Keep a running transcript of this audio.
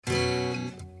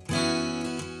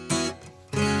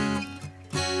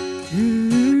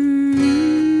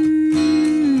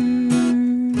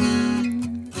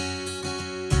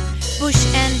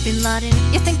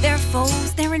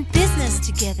foes, they're in business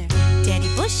together. Danny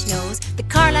Bush knows the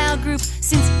Carlyle Group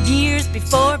since years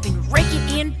before been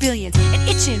raking in billions and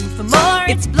itching for more.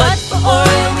 It's blood for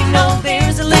oil, we know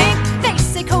there's a link. They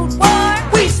say Cold War,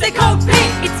 we say Code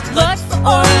Pink. It's blood for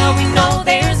oil, we know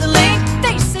there's a link.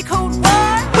 They say Cold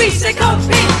War, we say Code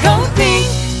Pink. Code Pink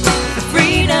for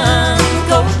freedom,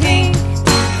 Code Pink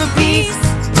for peace,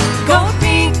 Code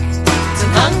Pink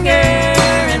till hunger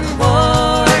and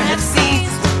war have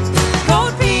ceased.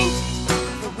 Code Pink.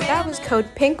 That was Code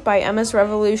Pink by Emma's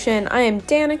Revolution. I am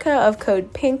Danaka of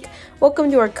Code Pink.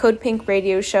 Welcome to our Code Pink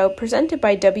radio show presented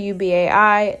by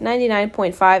WBAI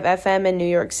 99.5 FM in New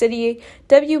York City,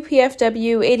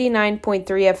 WPFW 89.3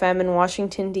 FM in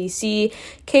Washington, D.C.,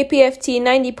 KPFT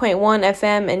 90.1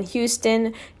 FM in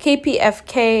Houston,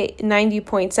 KPFK 90.7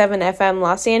 FM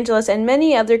Los Angeles, and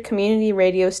many other community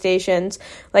radio stations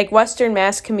like Western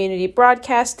Mass Community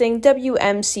Broadcasting,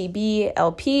 WMCB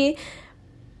LP,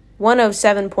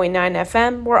 107.9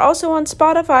 FM. We're also on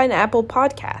Spotify and Apple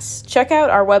Podcasts. Check out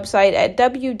our website at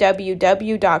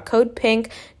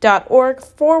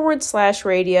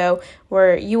www.codepink.org/radio,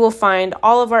 where you will find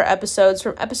all of our episodes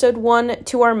from episode 1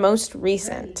 to our most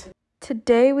recent.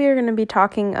 Today we are going to be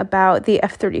talking about the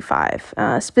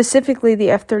F-35, specifically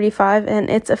the F-35 and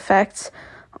its effects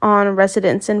on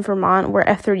residents in Vermont where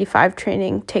F-35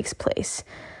 training takes place.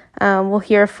 We'll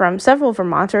hear from several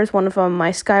Vermonters, one of them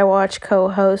my Skywatch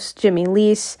co-host, Jimmy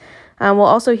Leas. We'll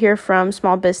also hear from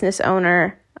small business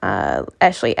owner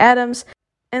Ashley Adams.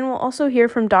 And we'll also hear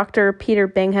from Dr. Peter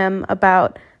Bingham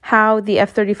about how the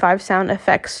F-35 sound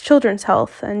affects children's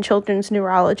health and children's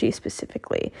neurology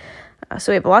specifically.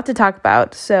 So we have a lot to talk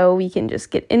about, so we can just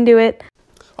get into it.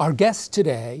 Our guest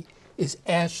today is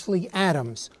Ashley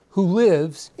Adams, who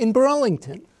lives in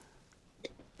Burlington.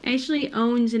 Ashley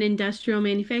owns an industrial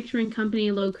manufacturing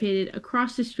company located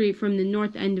across the street from the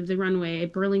north end of the runway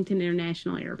at Burlington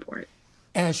International Airport.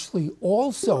 Ashley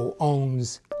also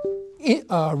owns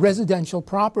residential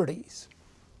properties.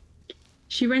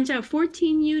 She rents out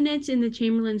 14 units in the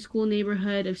Chamberlain School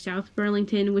neighborhood of South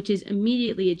Burlington, which is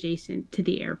immediately adjacent to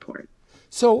the airport.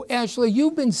 So, Ashley,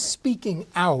 you've been speaking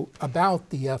out about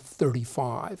the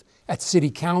F-35 at city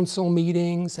council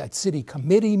meetings, at city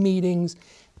committee meetings,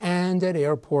 and at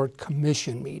airport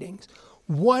commission meetings.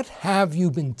 What have you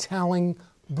been telling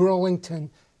Burlington,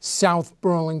 South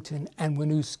Burlington, and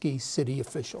Winooski city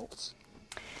officials?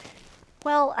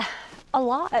 Well, a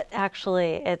lot,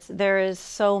 actually. There is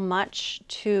so much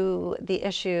to the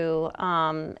issue,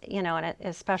 and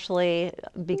especially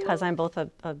because I'm both a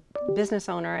business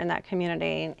owner in that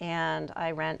community and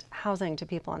I rent housing to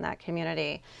people in that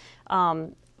community.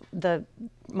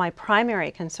 My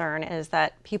primary concern is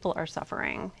that people are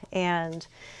suffering, and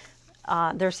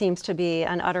there seems to be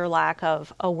an utter lack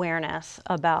of awareness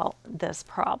about this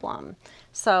problem.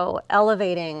 So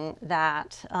elevating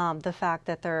that, the fact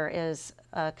that there is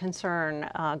a concern,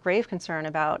 grave concern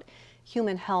about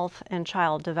human health and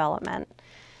child development.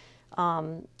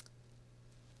 In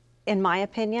my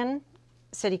opinion,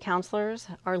 city councilors,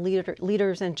 our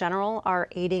leaders in general, are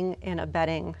aiding and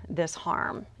abetting this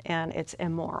harm, and it's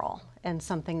immoral, and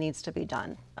something needs to be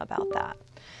done about that.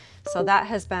 So that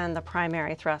has been the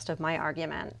primary thrust of my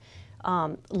argument.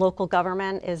 Local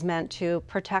government is meant to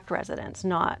protect residents,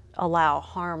 not allow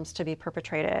harms to be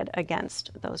perpetrated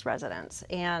against those residents.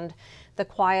 And the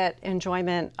quiet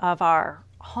enjoyment of our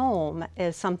home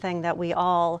is something that we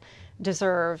all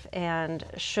deserve and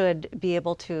should be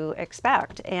able to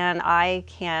expect. And I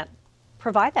can't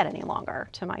provide that any longer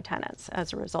to my tenants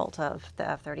as a result of the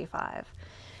F-35.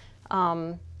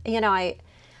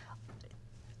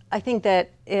 I think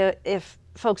that if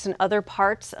folks in other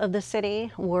parts of the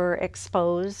city were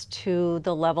exposed to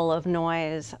the level of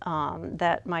noise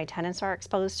that my tenants are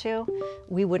exposed to,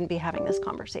 we wouldn't be having this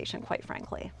conversation, quite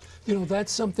frankly. You know,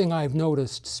 that's something I've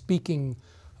noticed speaking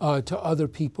to other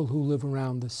people who live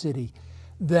around the city,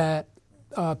 that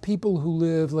people who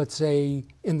live, let's say,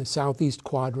 in the southeast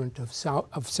quadrant of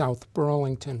South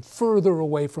Burlington, further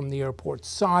away from the airport,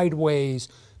 sideways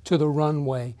to the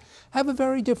runway, have a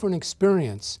very different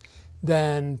experience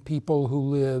than people who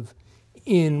live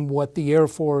in what the Air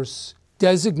Force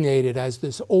designated as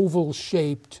this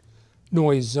oval-shaped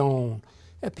noise zone.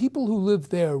 And people who live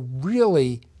there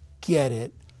really get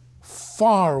it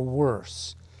far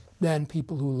worse than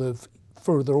people who live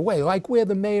further away, like where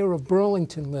the mayor of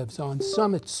Burlington lives on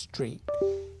Summit Street.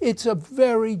 It's a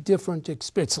very different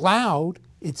experience. It's loud,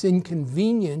 it's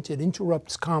inconvenient, it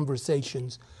interrupts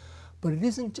conversations, but it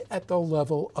isn't at the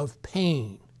level of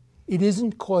pain. It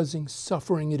isn't causing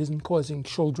suffering, it isn't causing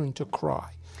children to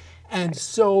cry. And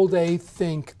so they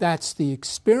think that's the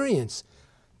experience.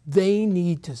 they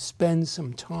need to spend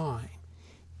some time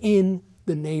in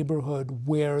the neighborhood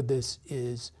where this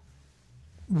is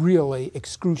really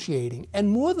excruciating. And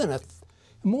more than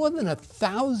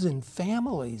 1,000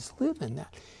 families live in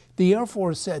that. The Air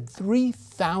Force said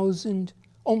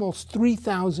almost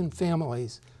 3,000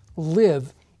 families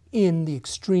live in the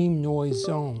extreme noise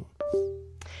zone.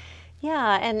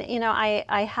 Yeah, and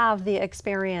I have the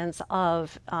experience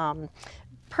of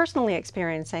personally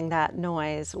experiencing that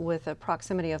noise with the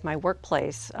proximity of my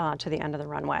workplace to the end of the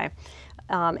runway,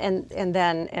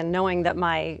 and knowing that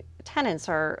my tenants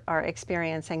are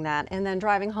experiencing that, and then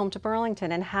driving home to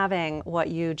Burlington and having what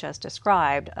you just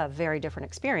described, a very different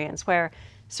experience where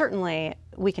certainly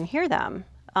we can hear them.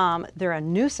 They're a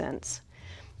nuisance,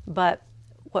 but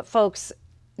what folks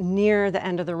near the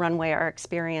end of the runway are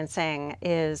experiencing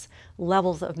is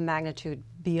levels of magnitude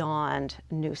beyond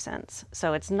nuisance.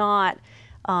 So it's not,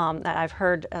 I've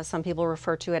heard some people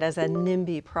refer to it as a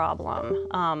NIMBY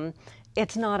problem.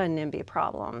 It's not a NIMBY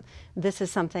problem. This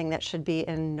is something that should be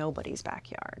in nobody's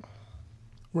backyard.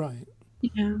 Right.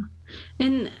 Yeah.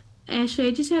 And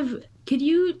Ashley, could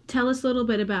you tell us a little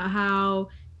bit about how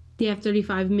the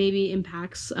F-35 maybe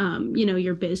impacts,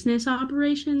 your business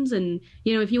operations? And,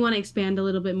 if you want to expand a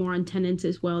little bit more on tenants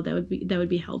as well, that would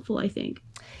be helpful, I think.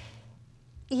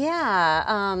 Yeah,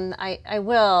 I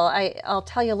will. I'll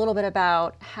tell you a little bit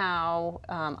about how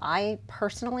I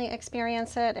personally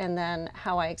experience it, and then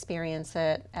how I experience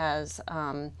it as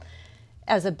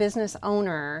a business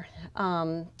owner.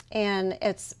 And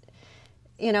it's,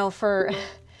 for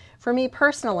me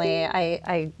personally,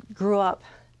 I grew up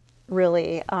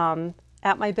really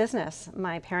at my business.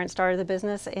 My parents started the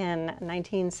business in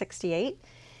 1968.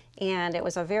 And it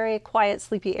was a very quiet,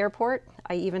 sleepy airport.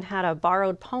 I even had a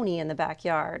borrowed pony in the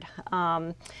backyard.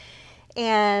 And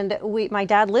my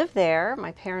dad lived there.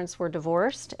 My parents were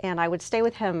divorced, and I would stay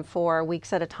with him for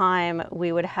weeks at a time.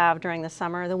 We would have, during the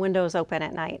summer, the windows open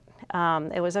at night.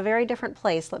 It was a very different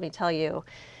place, let me tell you.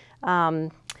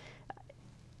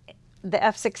 The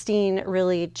F-16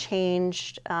 really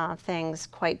changed things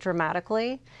quite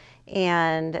dramatically,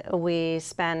 and we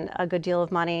spent a good deal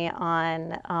of money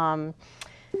on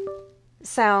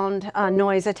sound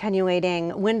noise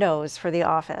attenuating windows for the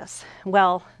office.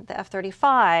 Well, the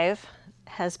F-35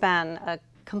 has been a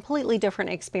completely different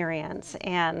experience,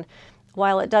 and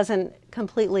while it doesn't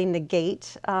completely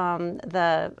negate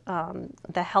the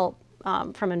help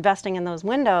from investing in those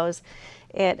windows,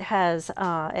 it has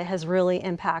really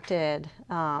impacted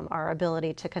our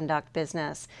ability to conduct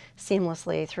business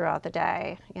seamlessly throughout the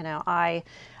day.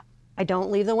 I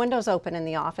don't leave the windows open in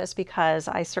the office because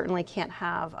I certainly can't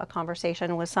have a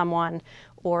conversation with someone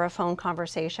or a phone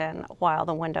conversation while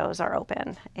the windows are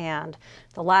open. And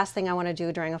the last thing I want to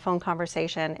do during a phone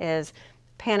conversation is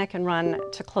panic and run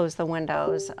to close the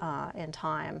windows in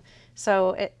time.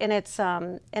 So,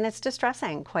 it's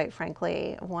distressing, quite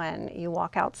frankly, when you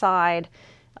walk outside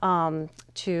when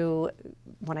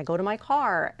I go to my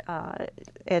car,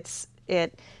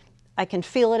 I can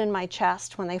feel it in my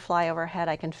chest when they fly overhead.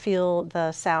 I can feel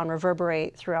the sound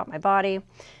reverberate throughout my body.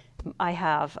 I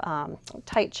have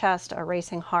tight chest, a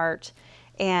racing heart,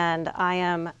 and I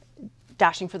am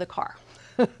dashing for the car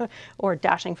or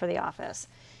dashing for the office.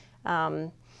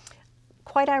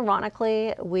 Quite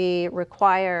ironically, we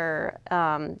require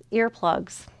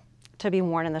earplugs to be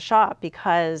worn in the shop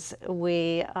because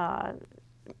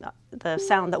the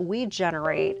sound that we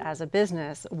generate as a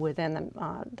business within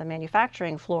the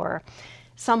manufacturing floor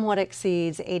somewhat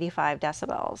exceeds 85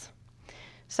 decibels.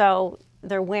 So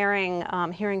they're wearing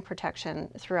hearing protection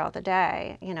throughout the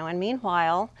day, and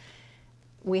meanwhile,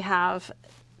 we have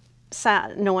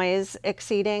noise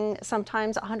exceeding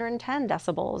sometimes 110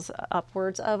 decibels,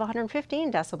 upwards of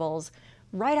 115 decibels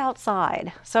right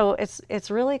outside. So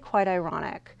it's really quite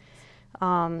ironic.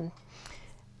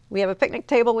 We have a picnic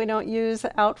table we don't use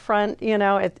out front.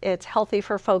 It's healthy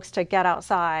for folks to get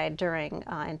outside during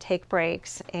and take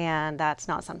breaks, and that's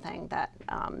not something that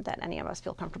any of us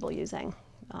feel comfortable using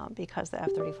because the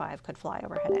F-35 could fly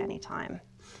overhead at any time.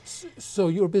 So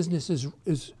your business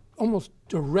is almost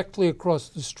directly across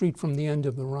the street from the end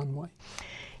of the runway.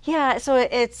 Yeah, so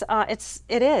it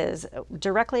is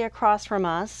directly across from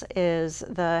us is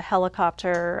the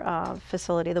helicopter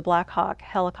facility, the Black Hawk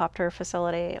helicopter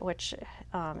facility, which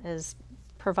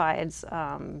provides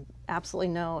absolutely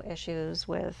no issues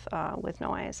with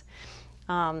noise.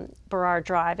 Burrard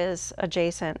Drive is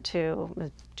adjacent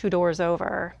to 2 doors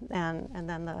over, and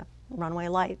then the runway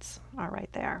lights are right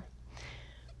there.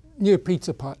 Near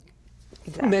Pizza Putt.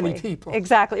 Exactly. Many people.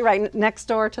 Exactly, right, next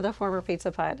door to the former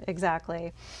Pizza Putt,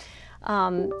 exactly.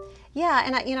 Yeah,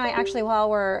 and I actually, while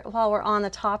we're on the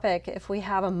topic, if we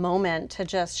have a moment to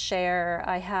just share,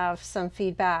 I have some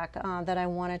feedback that I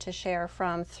wanted to share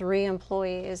from 3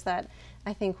 employees that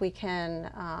I think we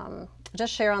can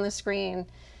just share on the screen,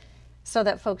 so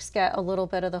that folks get a little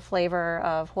bit of the flavor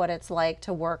of what it's like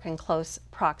to work in close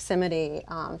proximity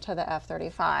to the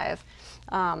F-35.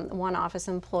 One office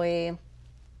employee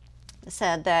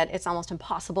said that it's almost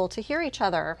impossible to hear each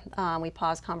other. We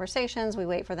pause conversations, we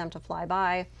wait for them to fly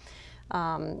by.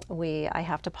 I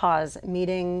have to pause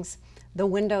meetings. The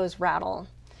windows rattle.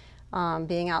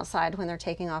 Being outside when they're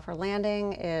taking off or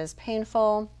landing is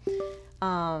painful.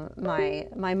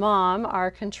 My mom, our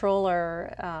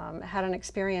controller, had an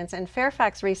experience in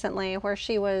Fairfax recently where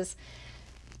the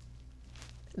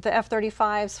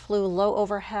F-35s flew low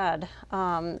overhead.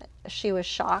 She was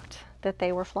shocked that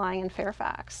they were flying in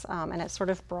Fairfax, and it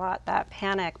sort of brought that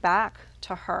panic back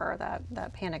to her,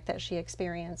 that panic that she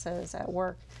experiences at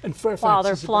work And Fairfax while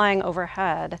they're flying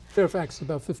overhead. Fairfax is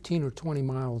about 15 or 20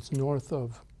 miles north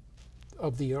of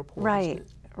the airport. Right. Isn't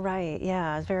it? Right,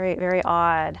 yeah, it's very, very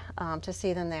odd to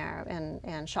see them there,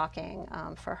 and shocking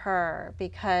for her,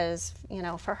 because,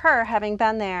 for her, having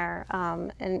been there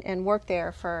and worked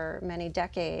there for many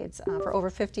decades, for over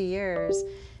 50 years,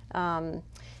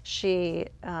 she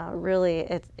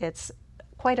it's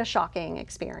quite a shocking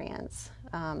experience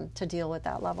to deal with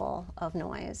that level of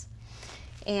noise.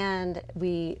 And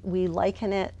we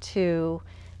liken it to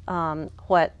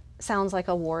what sounds like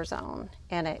a war zone,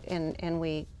 and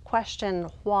we question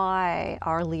why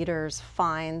our leaders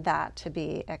find that to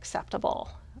be acceptable.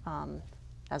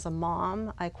 As a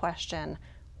mom, I question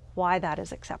why that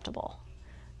is acceptable.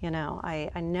 I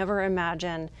never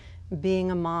imagined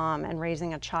being a mom and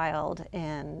raising a child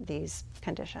in these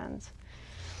conditions.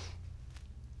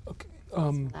 Okay.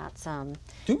 That's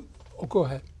Go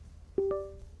ahead.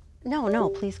 No,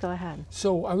 please go ahead.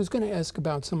 So I was going to ask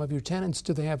about some of your tenants.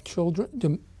 Do they have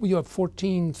children? You have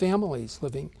 14 families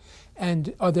living.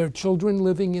 And are there children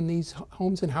living in these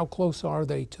homes, and how close are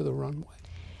they to the runway?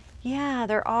 Yeah,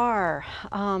 there are.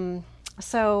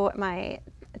 So my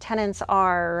tenants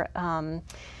are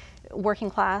working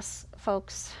class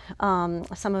folks.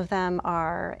 Some of them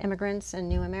are immigrants and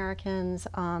new Americans.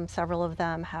 Several of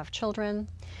them have children.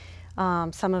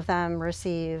 Some of them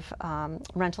receive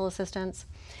rental assistance.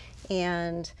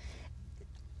 And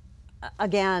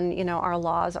again, our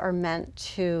laws are meant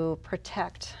to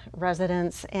protect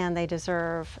residents, and they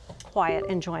deserve quiet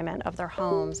enjoyment of their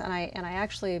homes. And I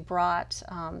actually brought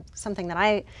something that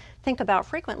I think about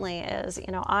frequently is,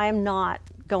 I'm not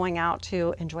going out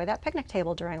to enjoy that picnic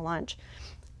table during lunch.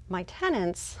 My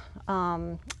tenants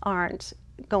aren't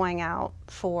going out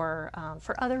for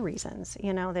other reasons.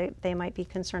 They might be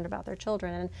concerned about their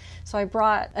children. And so I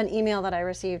brought an email that I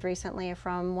received recently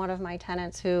from one of my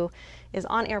tenants who is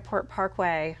on Airport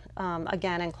Parkway,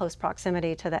 again in close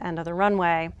proximity to the end of the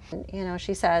runway.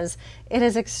 She says, "It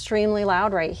is extremely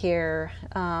loud right here.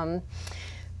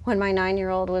 When my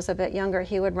 9-year-old was a bit younger,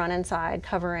 he would run inside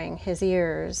covering his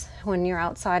ears. When you're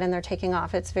outside and they're taking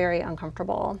off, it's very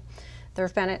uncomfortable. There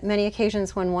have been many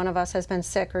occasions when one of us has been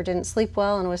sick or didn't sleep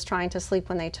well and was trying to sleep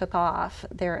when they took off.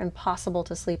 They're impossible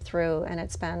to sleep through, and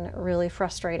it's been really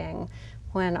frustrating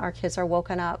when our kids are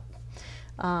woken up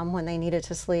when they needed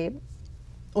to sleep,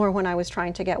 or when I was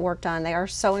trying to get work done. They are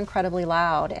so incredibly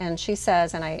loud." And she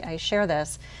says, and I share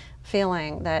this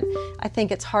feeling, that I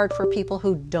think it's hard for people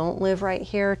who don't live right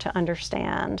here to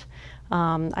understand.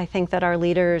 I think that our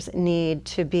leaders need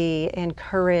to be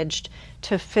encouraged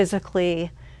to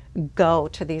physically go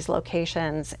to these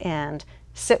locations and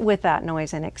sit with that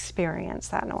noise and experience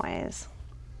that noise.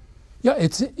 Yeah,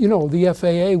 it's, the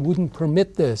FAA wouldn't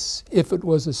permit this if it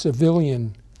was a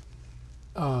civilian,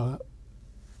 if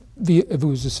it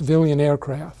was a civilian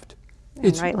aircraft. And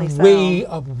it's rightly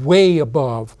way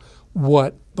above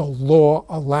what the law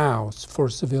allows for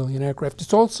civilian aircraft.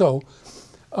 It's also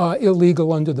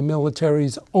illegal under the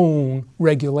military's own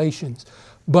regulations.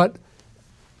 But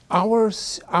our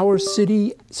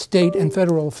city, state, and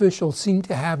federal officials seem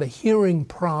to have a hearing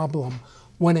problem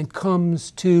when it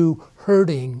comes to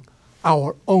hurting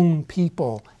our own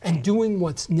people and doing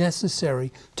what's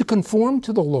necessary to conform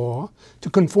to the law, to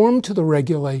conform to the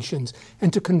regulations,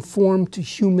 and to conform to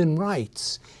human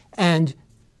rights and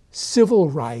civil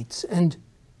rights and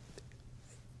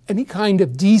any kind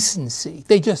of decency.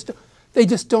 They don't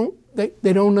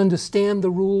understand the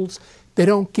rules. They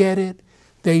don't get it.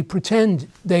 They pretend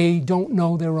they don't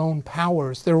know their own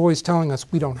powers. They're always telling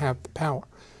us we don't have the power.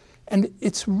 And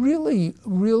it's really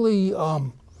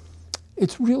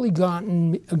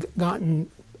gotten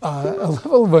a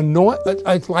level of annoyance.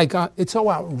 It's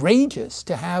so outrageous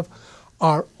to have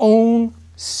our own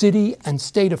city and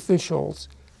state officials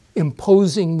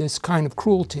imposing this kind of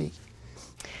cruelty.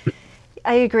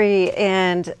 I agree,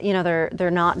 and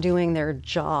they're not doing their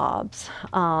jobs.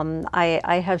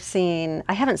 I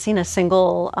haven't seen a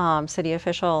single city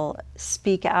official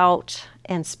speak out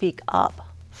and speak up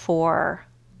for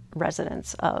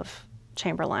residents of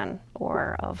Chamberlain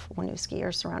or of Winooski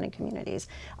or surrounding communities.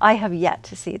 I have yet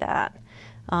to see that,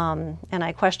 and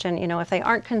I question, if they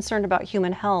aren't concerned about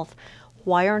human health,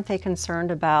 why aren't they concerned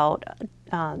about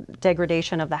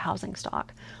degradation of the housing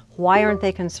stock? Why aren't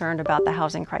they concerned about the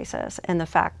housing crisis and the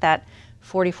fact that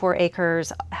 44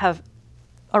 acres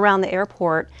around the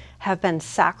airport have been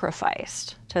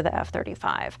sacrificed to the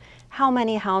F-35? How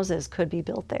many houses could be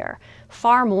built there?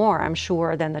 Far more, I'm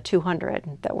sure, than the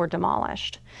 200 that were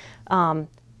demolished.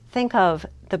 Think of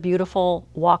the beautiful,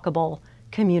 walkable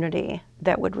community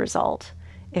that would result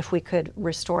if we could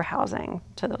restore housing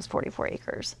to those 44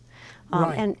 acres.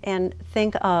 Right. And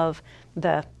think of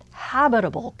the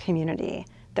habitable community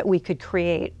that we could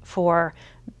create for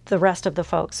the rest of the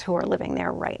folks who are living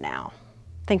there right now.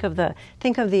 Think of the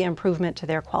improvement to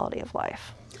their quality of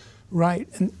life. Right,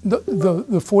 and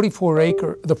the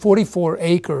 44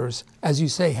 acres, as you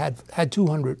say, had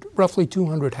roughly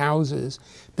 200 houses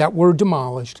that were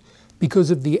demolished because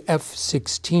of the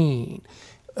F-16,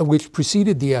 which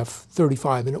preceded the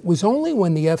F-35, and it was only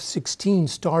when the F-16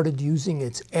 started using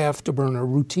its afterburner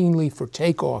routinely for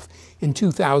takeoff in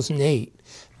 2008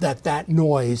 that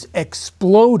noise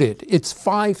exploded. It's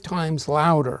 5 times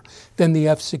louder than the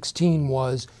F-16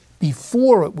 was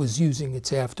before it was using its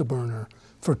afterburner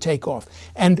for takeoff.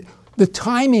 And the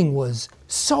timing was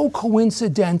so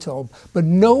coincidental, but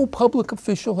no public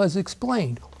official has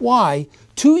explained why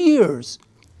 2 years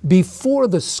before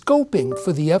the scoping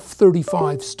for the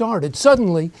F-35 started,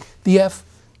 suddenly the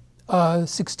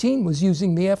F-16 was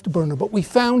using the afterburner. But we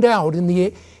found out in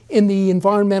the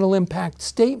environmental impact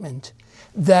statement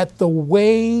that the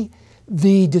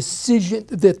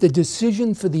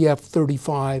decision for the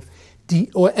F-35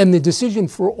 and the decision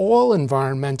for all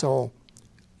environmental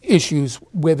issues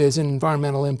where there's an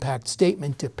environmental impact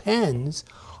statement depends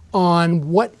on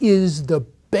what is the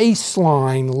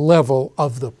baseline level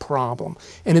of the problem.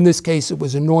 And in this case, it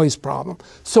was a noise problem.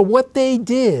 So what they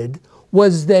did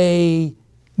was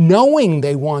knowing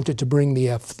they wanted to bring the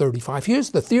F-35, here's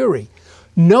the theory,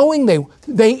 knowing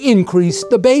they increased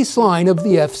the baseline of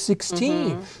the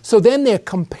F-16. So then they're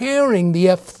comparing the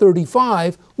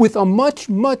F-35 with a much,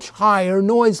 much higher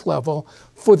noise level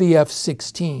for the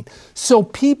F-16. So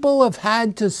people have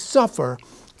had to suffer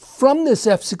from this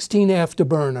F-16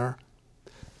 afterburner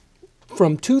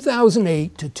from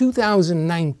 2008 to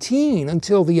 2019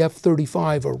 until the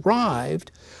F-35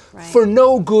 arrived for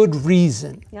no good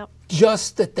reason. Yep.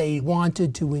 Just that they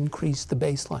wanted to increase the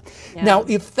baseline. Yeah. Now,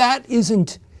 if that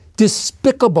isn't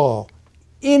despicable,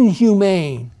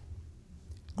 inhumane,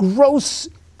 gross,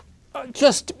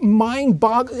 just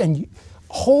mind-boggling, and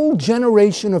a whole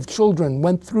generation of children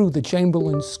went through the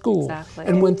Chamberlain School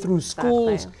and went through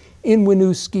schools in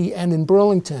Winooski and in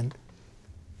Burlington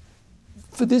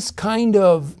for this kind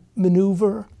of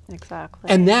maneuver. Exactly.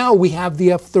 And now we have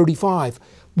the F-35,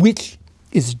 which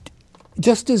is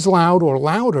just as loud or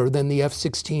louder than the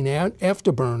F-16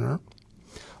 afterburner,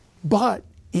 but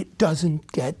it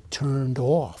doesn't get turned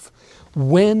off.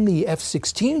 When the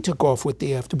F-16 took off with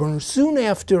the afterburner, soon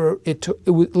after it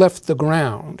left the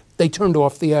ground, they turned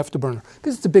off the afterburner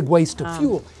because it's a big waste of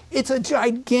fuel. It's a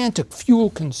gigantic fuel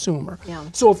consumer. Yeah.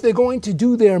 So if they're going to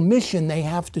do their mission, they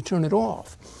have to turn it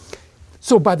off.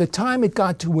 So by the time it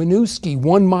got to Winooski,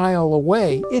 1 mile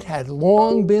away, it had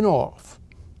long been off.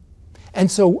 And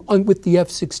so with the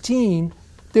F-16,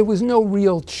 there was no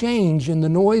real change in the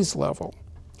noise level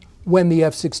when the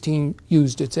F-16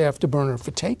 used its afterburner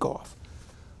for takeoff.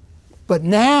 But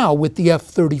now with the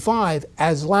F-35,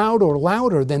 as loud or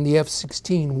louder than the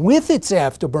F-16 with its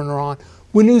afterburner on,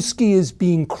 Winooski is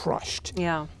being crushed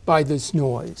by this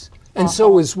noise. And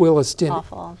so is Williston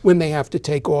when they have to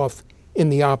take off in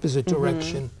the opposite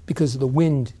direction because of the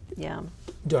wind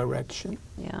direction.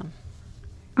 Yeah.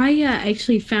 I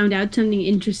actually found out something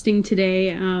interesting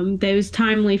today that was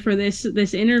timely for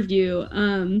this interview.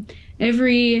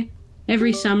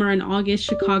 Every summer in August,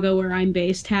 Chicago, where I'm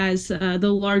based, has the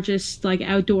largest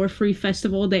outdoor free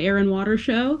festival, the Air and Water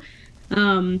Show,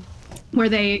 where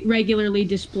they regularly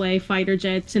display fighter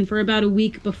jets. And for about a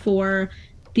week before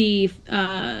the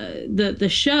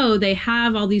show, they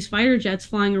have all these fighter jets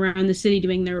flying around the city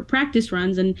doing their practice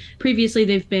runs, and previously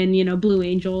they've been, you know, Blue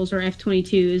Angels or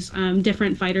F-22s,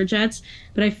 different fighter jets.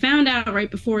 But I found out right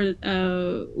before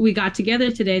we got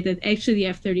together today that actually the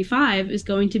F-35 is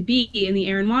going to be in the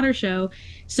Air and Water Show.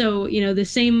 So, you know, the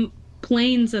same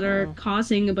planes that are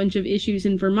causing a bunch of issues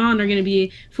in Vermont are going to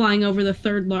be flying over the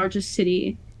third largest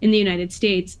city in the United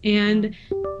States. And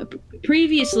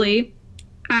previously,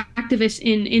 activists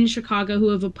in Chicago who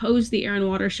have opposed the Air and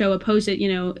Water Show oppose it,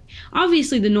 you know,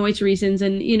 obviously the noise reasons,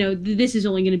 and, you know, this is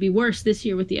only going to be worse this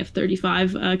year with the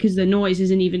F-35 because the noise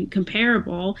isn't even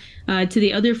comparable to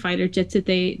the other fighter jets that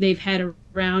they've had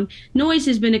around. Noise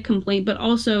has been a complaint, but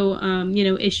also, you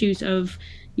know, issues of,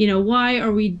 you know, why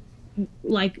are we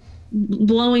like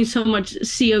blowing so much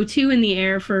CO2 in the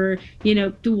air for, you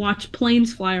know, to watch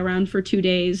planes fly around for 2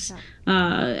 days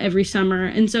every summer.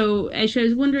 And so actually I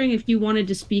was wondering if you wanted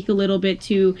to speak a little bit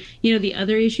to, you know, the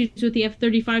other issues with the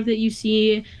F-35 that you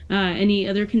see, any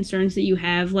other concerns that you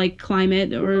have, like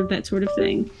climate or that sort of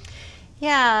thing.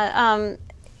 Yeah,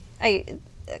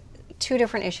 two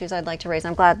different issues I'd like to raise.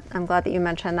 I'm glad that you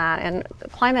mentioned that. And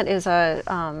climate is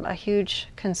a huge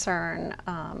concern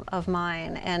of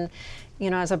mine. And you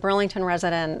know, as a Burlington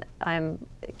resident, I'm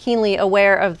keenly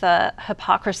aware of the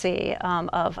hypocrisy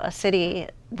of a city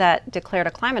that declared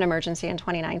a climate emergency in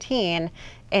 2019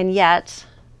 and yet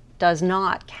does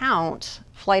not count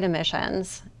flight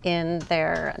emissions in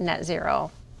their net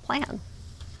zero plan.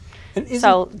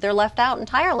 So they're left out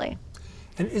entirely.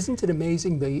 And isn't it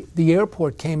amazing, the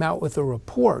airport came out with a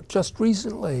report just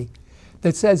recently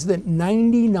that says that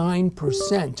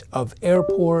 99% of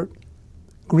airport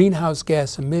greenhouse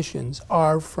gas emissions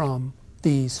are from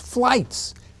these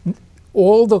flights.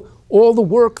 All the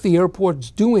work the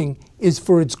airport's doing is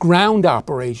for its ground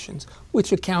operations,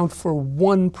 which account for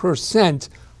 1%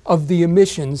 of the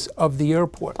emissions of the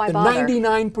airport. Why the bother?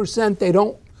 99% they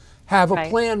don't have a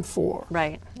plan for.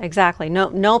 Right, exactly.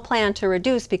 No plan to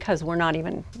reduce because we're not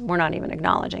even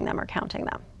acknowledging them or counting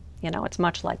them. You know, it's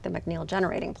much like the McNeil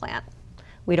generating plant.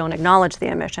 We don't acknowledge the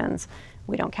emissions,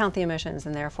 we don't count the emissions,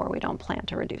 and therefore we don't plan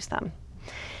to reduce them.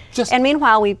 And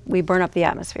meanwhile, we burn up the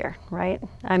atmosphere, right?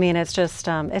 I mean, it's just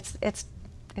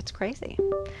it's crazy.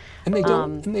 And they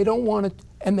don't want it.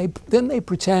 And then they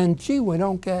pretend, gee, we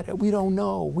don't get it. We don't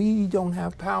know. We don't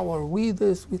have power.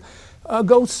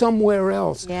 Go somewhere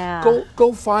else. Yeah.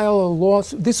 Go file a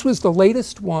lawsuit. This was the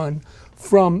latest one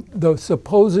from the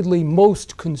supposedly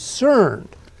most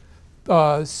concerned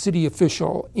city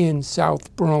official in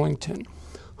South Burlington,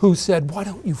 who said, why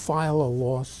don't you file a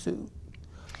lawsuit?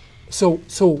 So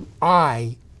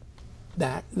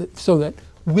that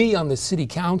we on the city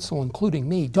council, including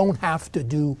me, don't have to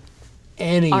do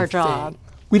anything. Our job.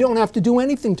 We don't have to do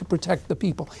anything to protect the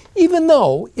people, even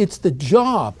though it's the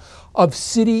job of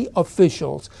city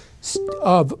officials,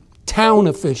 of town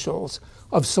officials,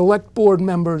 of select board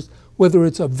members, whether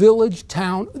it's a village,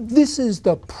 town. This is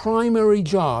the primary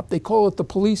job. They call it the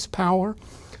police power,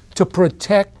 to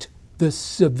protect the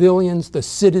civilians, the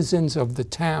citizens of the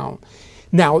town.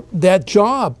 Now, that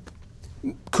job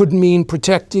could mean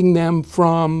protecting them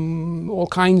from all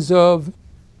kinds of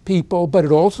people, but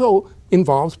it also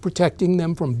involves protecting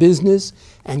them from business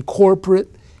and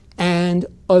corporate and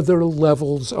other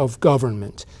levels of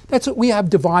government. That's what we have,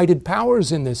 divided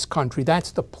powers in this country.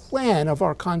 That's the plan of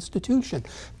our Constitution,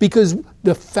 because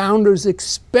the founders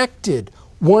expected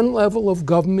one level of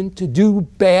government to do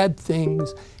bad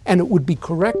things, and it would be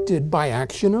corrected by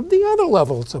action of the other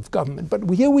levels of government. But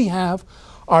here we have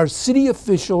our city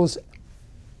officials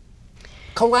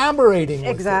collaborating with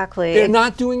Exactly. it. They're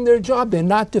not doing their job. They're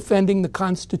not defending the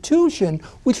Constitution,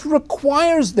 which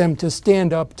requires them to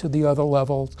stand up to the other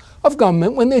levels of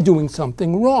government when they're doing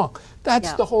something wrong.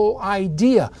 That's the whole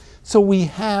idea. So we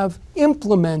have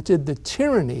implemented the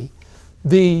tyranny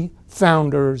the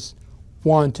founders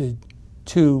wanted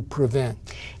to prevent.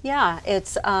 Yeah,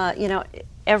 it's you know,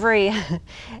 every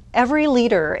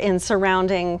leader in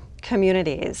surrounding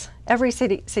communities, every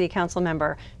city council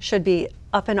member should be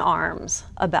up in arms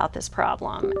about this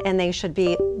problem, and they should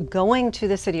be going to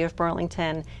the city of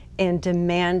Burlington and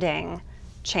demanding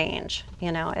change.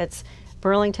 You know,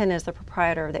 Burlington is the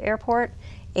proprietor of the airport,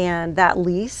 and that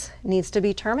lease needs to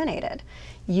be terminated.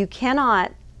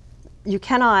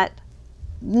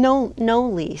 No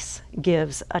lease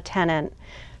gives a tenant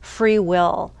free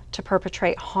will to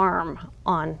perpetrate harm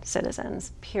on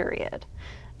citizens, period.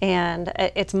 And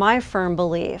it's my firm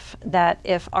belief that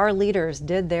if our leaders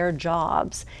did their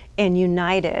jobs and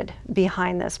united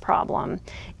behind this problem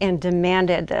and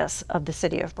demanded this of the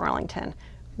city of Burlington,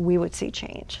 we would see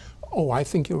change. Oh, I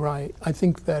think you're right. I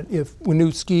think that if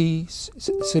Winooski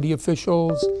city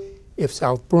officials, if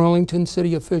South Burlington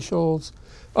city officials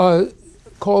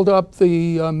called up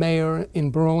the mayor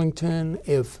in Burlington,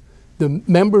 if the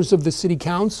members of the city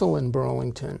council in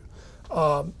Burlington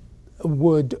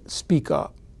would speak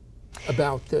up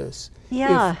about this.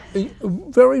 Yeah.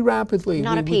 Very rapidly,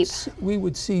 we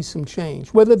would see some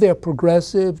change. Whether they're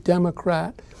progressive,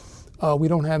 Democrat, I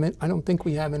don't think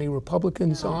we have any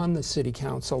Republicans on the city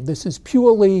council. This is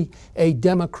purely a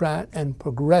Democrat and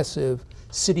progressive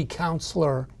city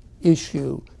councilor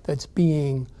issue that's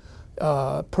being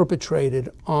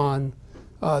perpetrated on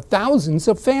thousands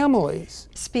of families.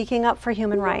 Speaking up for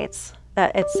human rights,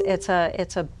 that it's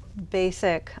a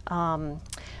basic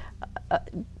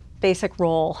basic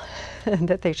role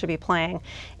that they should be playing.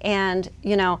 And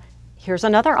here's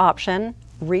another option: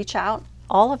 reach out,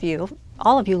 all of you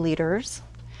leaders,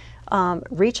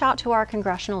 reach out to our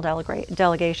congressional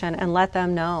delegation and let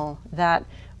them know that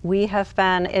we have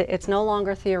been. It's no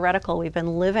longer theoretical. We've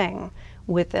been living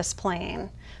with this plane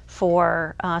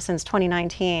for since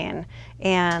 2019,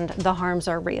 and the harms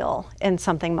are real, and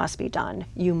something must be done.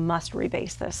 You must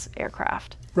rebase this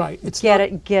aircraft. Right. Get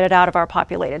it out of our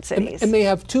populated cities. And they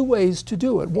have two ways to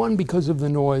do it. One, because of the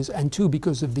noise, and two,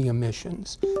 because of the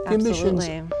emissions.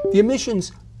 Absolutely. The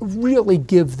emissions really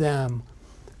give them,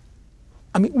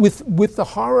 with the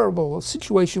horrible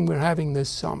situation we're having this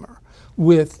summer,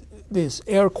 with this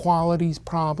air quality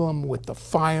problem, with the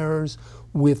fires,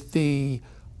 with the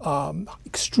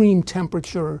extreme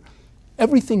temperature,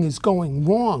 everything is going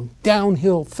wrong,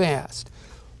 downhill fast.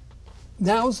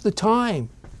 Now's the time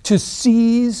to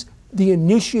seize the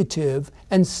initiative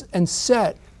and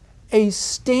set a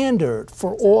standard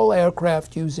for all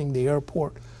aircraft using the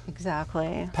airport.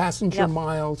 Exactly. Passenger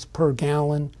miles per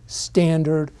gallon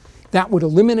standard. That would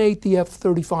eliminate the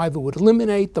F-35. It would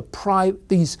eliminate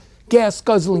these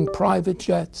gas-guzzling private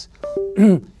jets.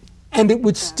 And it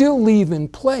would still leave in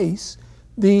place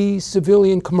the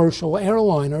civilian commercial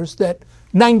airliners that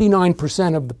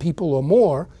 99% of the people or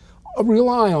more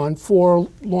rely on for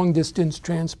long-distance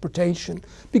transportation,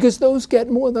 because those get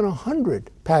more than 100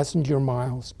 passenger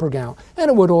miles per gallon. And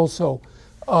it would also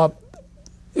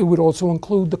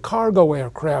include the cargo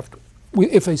aircraft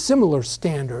if a similar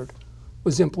standard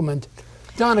was implemented.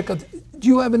 Danaka, do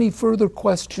you have any further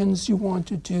questions you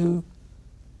wanted to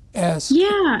ask?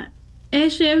 Yeah.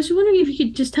 Ashley, I was wondering if you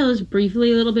could just tell us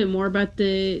briefly a little bit more about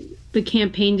the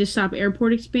campaign to stop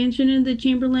airport expansion in the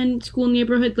Chamberlain School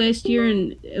neighborhood last year,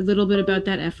 and a little bit about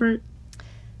that effort.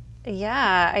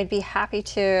 Yeah, I'd be happy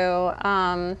to.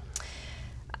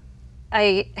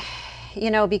 I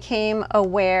became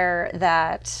aware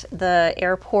that the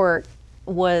airport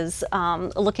was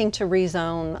looking to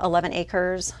rezone 11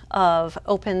 acres of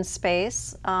open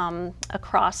space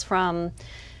across from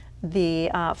the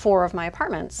 4 of my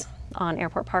apartments on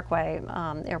Airport Parkway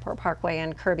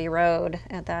and Kirby Road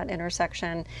at that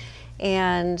intersection.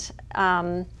 And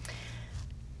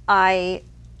I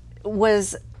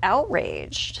was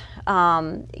outraged.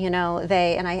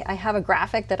 I have a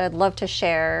graphic that I'd love to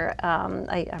share.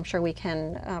 I'm sure we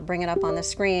can bring it up on the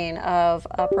screen, of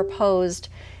a proposed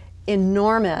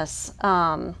enormous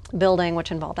building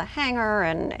which involved a hangar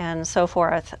and so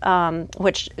forth,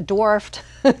 which dwarfed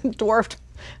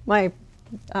my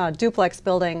duplex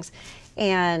buildings.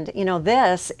 And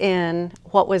this in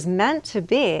what was meant to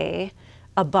be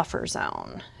a buffer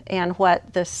zone, and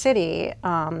what the city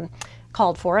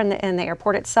called for, and the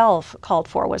airport itself called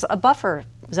for, was a buffer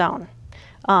zone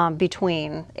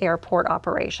between airport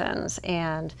operations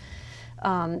and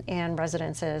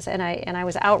residences. And I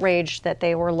was outraged that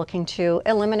they were looking to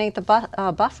eliminate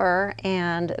the buffer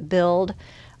and build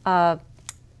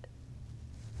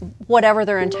whatever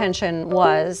their intention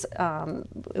was.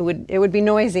 It would be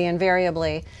noisy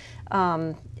invariably.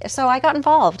 So I got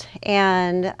involved,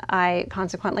 and I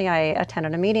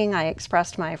attended a meeting. I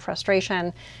expressed my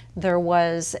frustration. There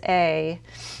was a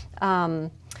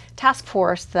task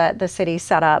force that the city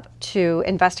set up to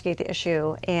investigate the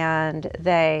issue, and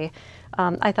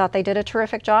I thought they did a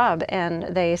terrific job, and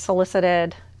they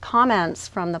solicited comments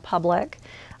from the public.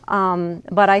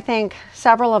 But I think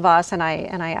several of us, and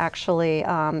I actually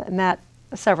met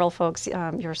several folks,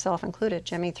 yourself included,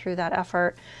 Jimmy, through that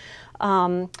effort,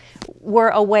 were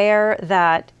aware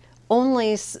that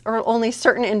only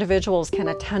certain individuals can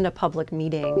attend a public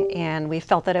meeting, and we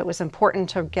felt that it was important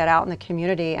to get out in the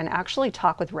community and actually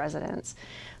talk with residents.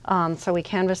 So we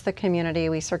canvassed the community,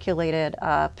 we circulated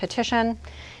a petition,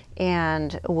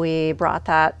 and we brought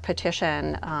that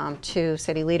petition to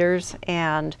city leaders,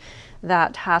 and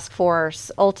that task force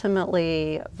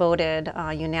ultimately voted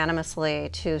unanimously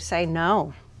to say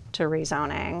no to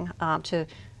rezoning, to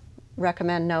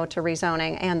recommend no to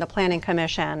rezoning, and the Planning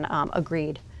Commission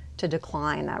agreed to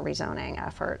decline that rezoning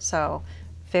effort. So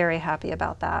very happy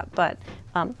about that. But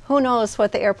who knows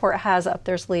what the airport has up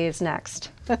their sleeves next.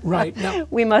 Right. Now,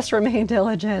 we must remain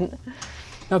diligent.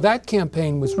 now that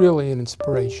campaign was really an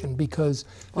inspiration because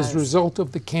as a result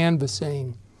of the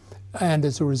canvassing and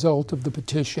as a result of the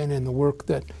petition and the work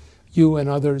that you and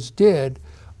others did,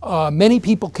 many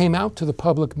people came out to the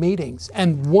public meetings,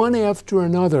 and one after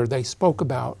another they spoke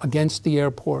about against the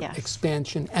airport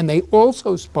expansion, and they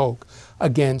also spoke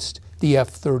against the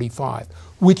F-35,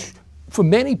 which for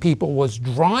many people was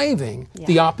driving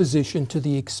the opposition to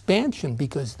the expansion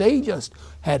because they just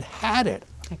had it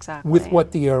with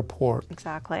what the airport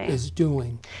is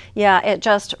doing. Yeah, it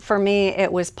just, for me,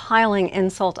 it was piling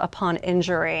insult upon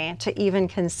injury to even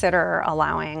consider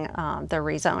allowing the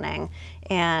rezoning.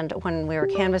 And when we were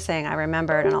canvassing, I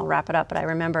remembered, and I'll wrap it up, but I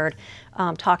remembered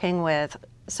talking with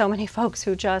so many folks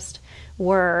who just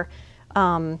were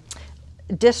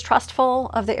distrustful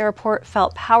of the airport,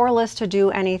 felt powerless to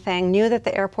do anything, knew that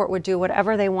the airport would do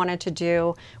whatever they wanted to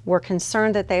do, were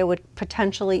concerned that they would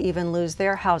potentially even lose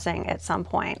their housing at some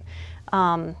point.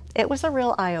 It was a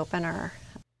real eye-opener.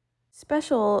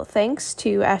 Special thanks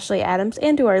to Ashley Adams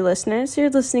and to our listeners. You're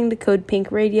listening to Code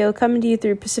Pink Radio, coming to you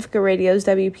through Pacifica Radio's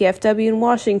WPFW in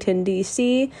Washington,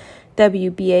 D.C.,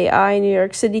 WBAI New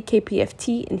York City,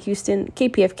 KPFT in Houston,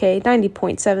 KPFK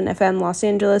 90.7 FM Los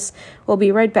Angeles. We'll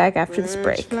be right back after this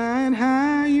break. Flying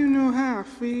high, you know how I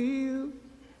feel.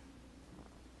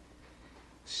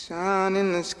 Sun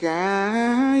in the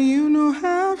sky, you know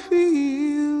how I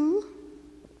feel.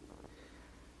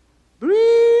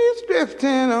 Breeze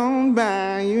drifting on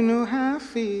by, you know how I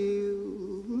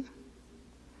feel.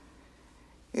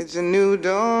 It's a new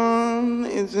dawn,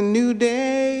 it's a new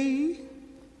day.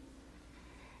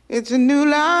 It's a new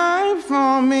life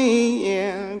for me,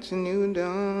 yeah. It's a new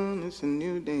dawn, it's a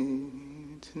new day.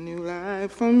 It's a new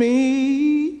life for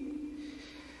me.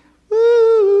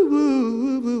 Woo,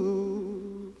 woo,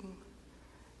 woo.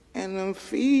 And I'm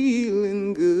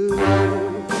feeling good.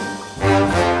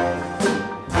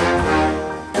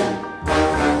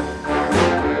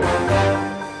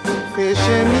 Fish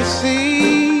in the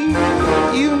sea,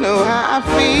 you know how I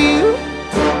feel.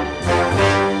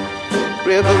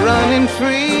 River running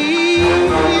free,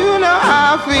 you know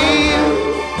how I feel.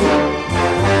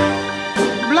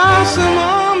 Blossom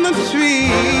on the tree,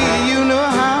 you know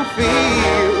how I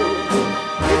feel.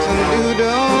 It's a new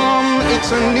dawn,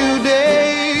 it's a new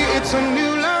day, it's a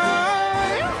new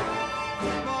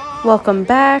life. Welcome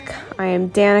back. I am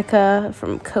Danaka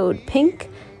from Code Pink.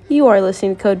 You are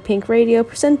listening to Code Pink Radio,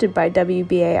 presented by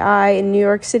WBAI in New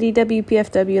York City,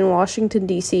 WPFW in Washington,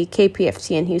 D.C.,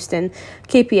 KPFT in Houston,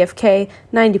 KPFK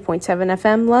 90.7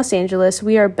 FM Los Angeles.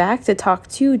 We are back to talk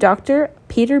to Dr.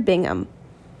 Peter Bingham.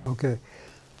 Okay.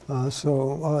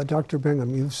 Dr.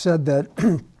 Bingham, you've said that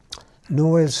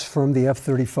noise from the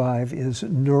F-35 is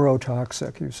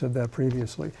neurotoxic. You said that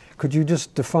previously. Could you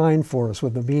just define for us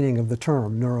what the meaning of the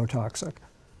term neurotoxic?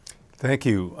 Thank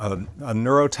you. A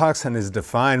neurotoxin is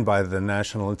defined by the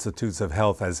National Institutes of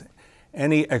Health as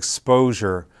any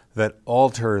exposure that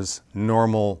alters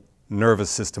normal nervous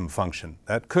system function.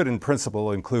 That could, in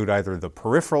principle, include either the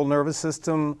peripheral nervous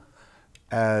system,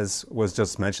 as was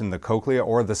just mentioned, the cochlea,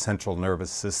 or the central nervous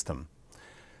system.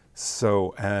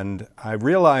 So, and I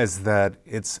realize that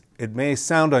it may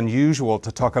sound unusual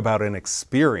to talk about an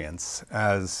experience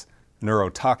as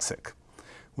neurotoxic.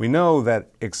 We know that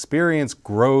experience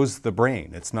grows the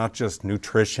brain. It's not just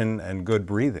nutrition and good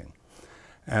breathing.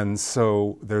 And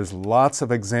so there's lots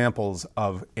of examples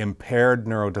of impaired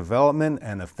neurodevelopment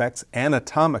and effects,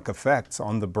 anatomic effects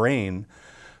on the brain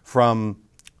from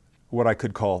what I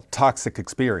could call toxic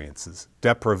experiences,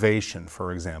 deprivation,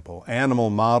 for example, animal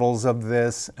models of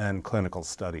this, and clinical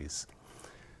studies.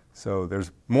 So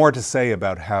there's more to say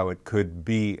about how it could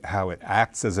be, how it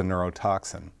acts as a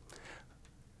neurotoxin.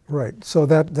 Right. So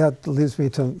that leads me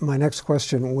to my next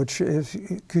question, which is,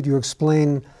 could you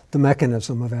explain the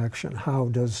mechanism of action? How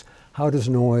does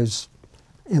noise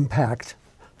impact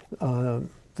the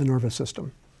nervous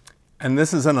system? And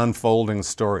this is an unfolding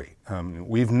story.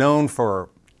 We've known for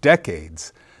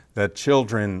decades that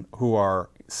children who are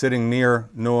sitting near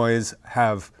noise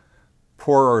have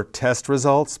poorer test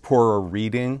results, poorer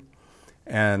reading,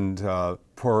 and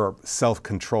poorer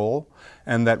self-control,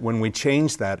 and that when we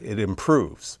change that, it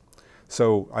improves.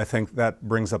 So I think that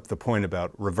brings up the point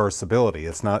about reversibility.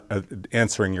 It's not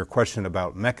answering your question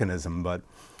about mechanism, but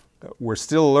we're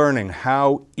still learning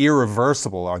how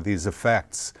irreversible are these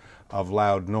effects of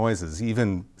loud noises,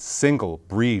 even single,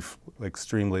 brief,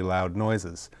 extremely loud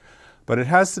noises. But it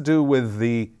has to do with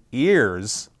the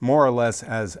ears more or less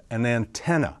as an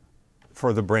antenna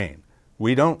for the brain.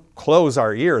 We don't close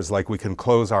our ears like we can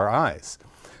close our eyes.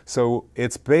 So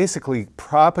it's basically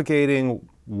propagating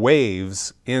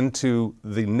waves into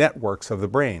the networks of the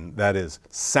brain, that is,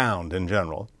 sound in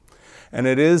general. And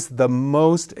it is the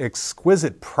most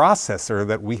exquisite processor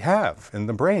that we have in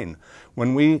the brain.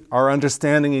 When we are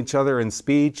understanding each other in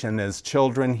speech, and as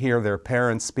children hear their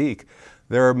parents speak,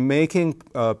 they're making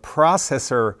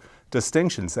processor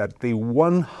distinctions at the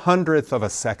 100th of a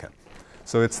second.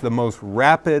 So it's the most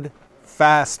rapid,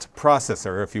 fast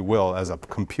processor, if you will, as a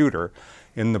computer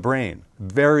in the brain.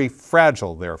 Very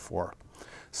fragile, therefore.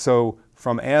 So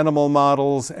from animal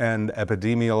models and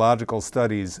epidemiological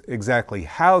studies, exactly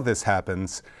how this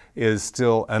happens is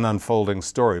still an unfolding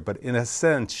story. But in a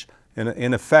sense,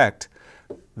 in effect,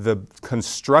 the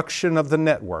construction of the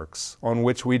networks on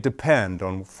which we depend,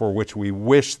 for which we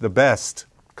wish the best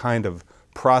kind of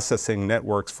processing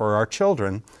networks for our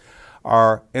children,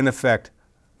 are in effect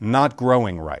not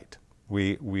growing right.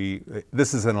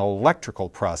 This is an electrical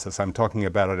process. I'm talking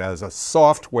about it as a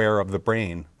software of the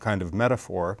brain kind of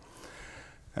metaphor.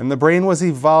 And the brain was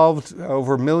evolved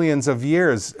over millions of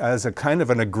years as a kind of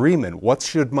an agreement. What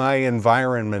should my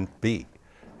environment be?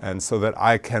 And so that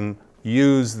I can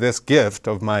use this gift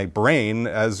of my brain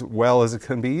as well as it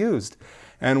can be used.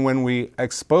 And when we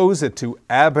expose it to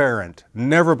aberrant,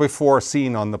 never before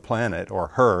seen on the planet or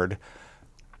heard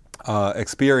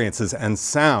experiences and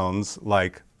sounds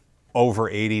like over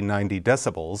 80, 90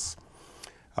 decibels,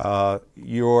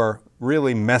 you're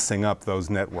really messing up those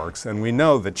networks. And we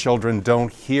know that children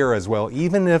don't hear as well,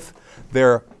 even if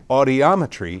their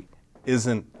audiometry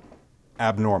isn't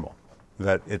abnormal,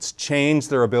 that it's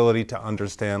changed their ability to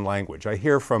understand language. I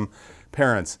hear from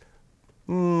parents,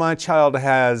 my child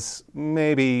has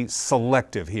maybe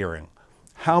selective hearing.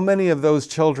 How many of those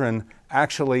children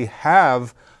actually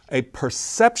have a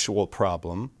perceptual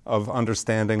problem of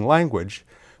understanding language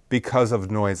because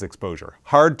of noise exposure?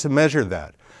 Hard to measure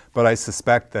that, but I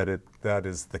suspect that that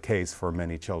is the case for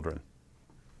many children.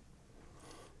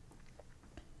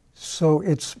 So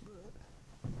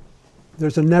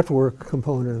there's a network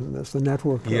component in this. The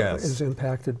network Yes. is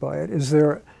impacted by it. Is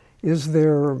there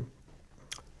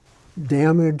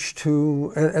damage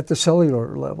at the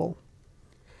cellular level?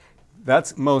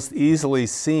 That's most easily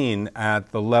seen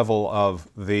at the level of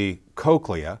the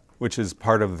cochlea, which is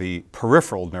part of the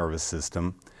peripheral nervous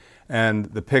system. And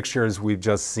the pictures we've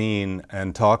just seen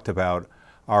and talked about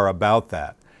are about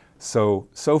that. So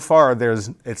far,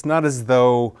 it's not as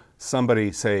though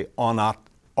somebody, say, on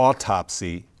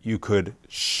autopsy, you could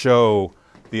show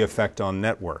the effect on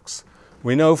networks.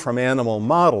 We know from animal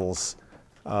models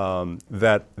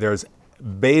that there's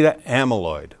beta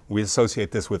amyloid, we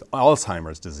associate this with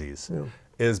Alzheimer's disease,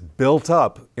 is built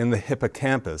up in the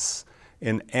hippocampus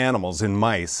in animals, in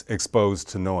mice, exposed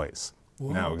to noise.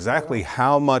 Whoa. Now, exactly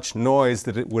how much noise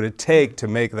would it take to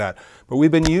make that? But we've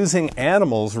been using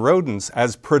animals, rodents,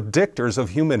 as predictors of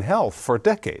human health for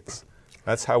decades.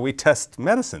 That's how we test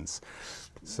medicines.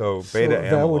 So beta amyloid.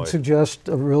 That would suggest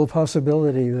a real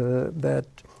possibility that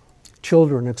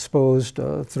children exposed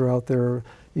throughout their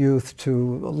youth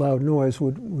to loud noise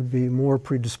would be more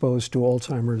predisposed to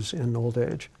Alzheimer's in old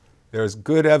age. There's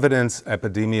good evidence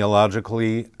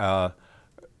epidemiologically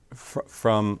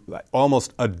from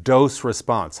almost a dose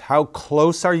response. How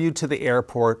close are you to the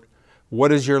airport?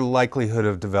 What is your likelihood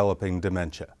of developing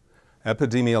dementia?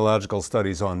 Epidemiological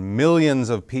studies on millions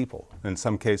of people, in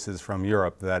some cases from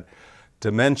Europe, that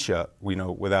dementia, we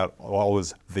know without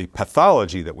always the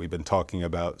pathology that we've been talking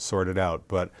about sorted out,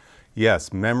 but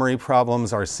yes, memory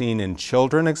problems are seen in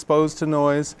children exposed to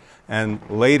noise, and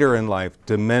later in life,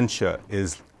 dementia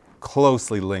is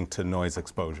closely linked to noise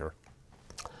exposure.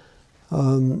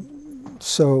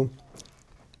 So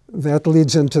that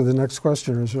leads into the next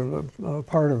question, is a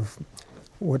part of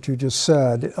what you just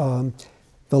said,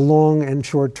 the long and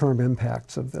short-term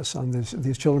impacts of this on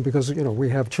these children, because we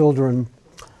have children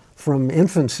from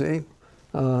infancy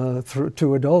through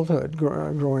to adulthood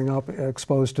growing up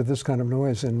exposed to this kind of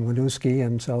noise in Winooski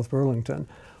and South Burlington.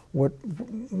 What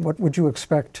would you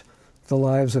expect the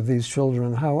lives of these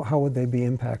children, how would they be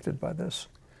impacted by this?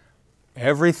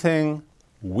 Everything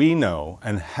we know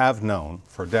and have known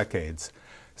for decades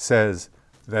says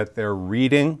that their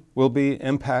reading will be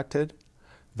impacted,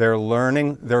 their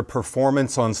learning, their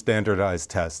performance on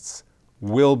standardized tests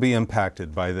will be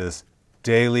impacted by this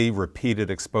daily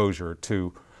repeated exposure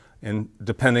to,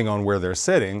 depending on where they're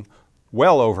sitting,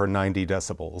 well over 90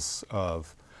 decibels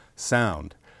of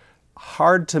sound.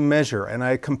 Hard to measure, and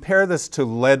I compare this to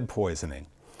lead poisoning.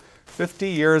 50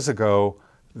 years ago,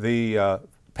 the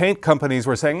paint companies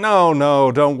were saying,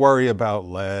 no, don't worry about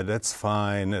lead. It's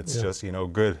fine. It's just,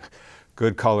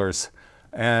 good colors.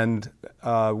 And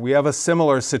we have a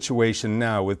similar situation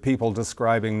now with people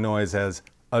describing noise as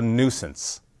a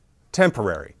nuisance,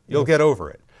 temporary. You'll get over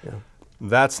it. Yeah.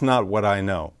 That's not what I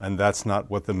know, and that's not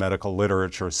what the medical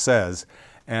literature says.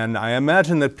 And I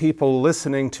imagine that people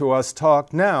listening to us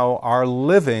talk now are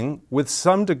living with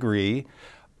some degree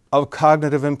of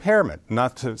cognitive impairment,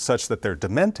 not such that they're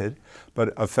demented,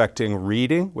 but affecting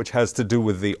reading, which has to do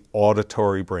with the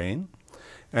auditory brain,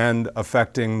 and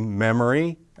affecting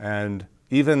memory, and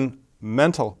even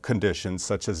mental conditions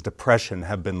such as depression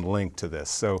have been linked to this.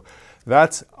 So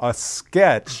that's a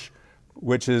sketch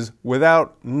which is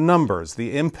without numbers.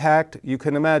 The impact, you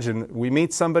can imagine, we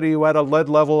meet somebody who had a lead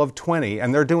level of 20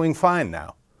 and they're doing fine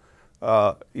now,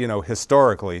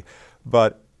 historically.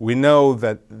 But we know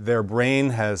that their brain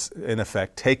has, in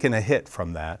effect, taken a hit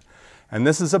from that. And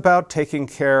this is about taking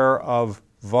care of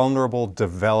vulnerable,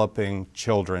 developing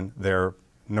children, their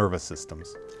nervous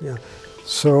systems. Yeah.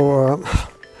 So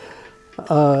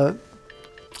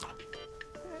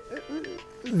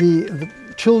the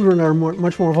children are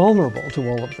much more vulnerable to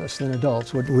all of this than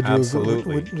adults. Would you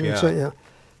Absolutely. Would you say, yeah.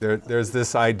 There's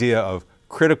this idea of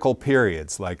critical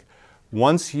periods. Like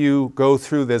once you go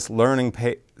through this learning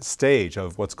stage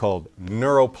of what's called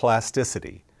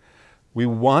neuroplasticity, we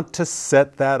want to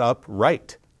set that up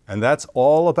right. And that's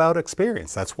all about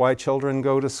experience. That's why children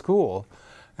go to school.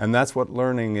 And that's what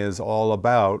learning is all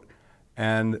about.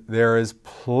 And there is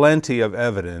plenty of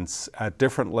evidence at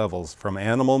different levels, from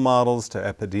animal models to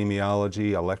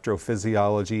epidemiology,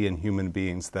 electrophysiology in human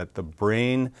beings, that the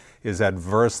brain is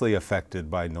adversely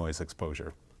affected by noise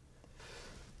exposure.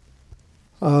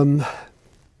 Okay,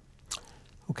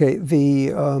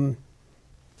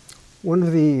 one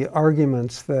of the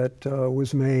arguments that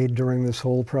was made during this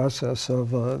whole process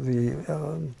of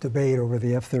the debate over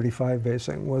the F-35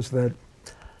 basing was that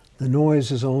the noise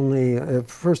is only, at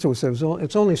first it was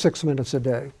it's only 6 minutes a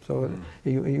day. So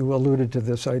you alluded to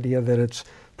this idea that it's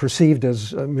perceived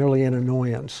as merely an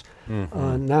annoyance.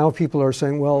 Mm-hmm. Now people are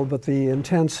saying, well, but the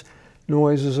intense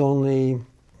noise is only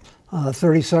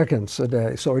 30 seconds a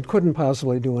day, so it couldn't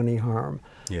possibly do any harm.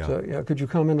 Yeah. So could you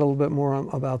comment a little bit more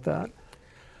about that?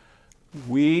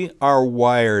 We are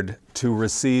wired to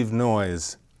receive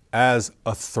noise as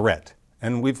a threat.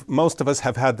 And most of us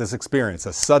have had this experience.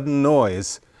 A sudden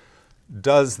noise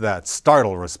does that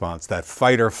startle response, that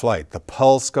fight or flight. The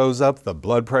pulse goes up, the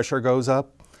blood pressure goes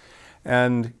up.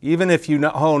 And even if you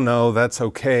know, oh no, that's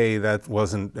okay, that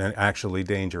wasn't actually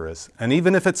dangerous. And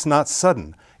even if it's not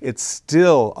sudden, it's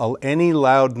still, any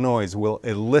loud noise will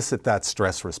elicit that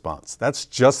stress response. That's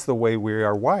just the way we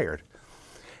are wired.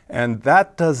 And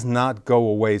that does not go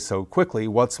away so quickly.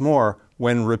 What's more,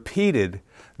 when repeated,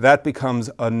 that becomes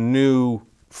a new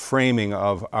framing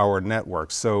of our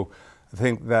network. So I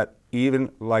think that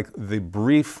even like the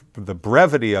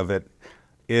brevity of it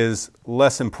is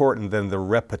less important than the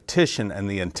repetition and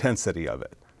the intensity of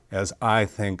it, as I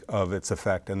think of its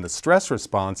effect. And the stress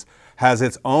response has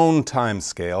its own time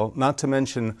scale, not to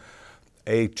mention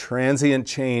a transient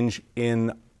change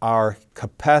in our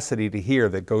capacity to hear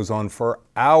that goes on for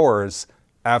hours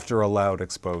after a loud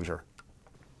exposure.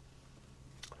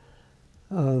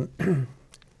 Let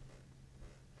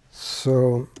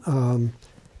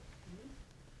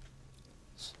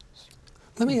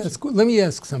me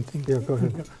ask something. Yeah, go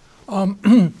ahead.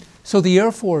 So the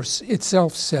Air Force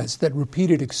itself says that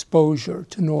repeated exposure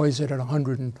to noise at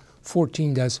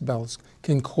 114 decibels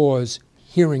can cause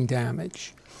hearing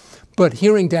damage. But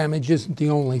hearing damage isn't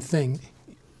the only thing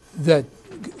that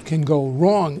can go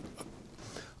wrong.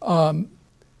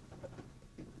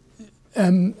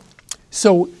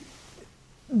 So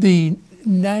the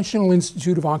National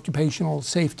Institute of Occupational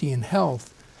Safety and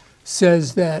Health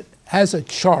says that, has a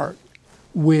chart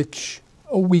which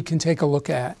we can take a look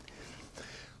at,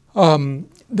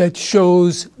 that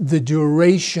shows the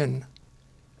duration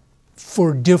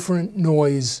for different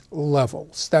noise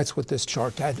levels. That's what this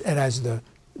chart has. It has the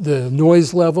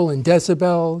noise level in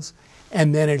decibels,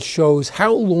 and then it shows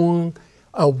how long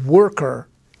a worker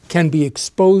can be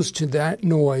exposed to that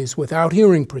noise without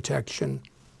hearing protection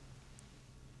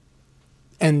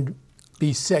and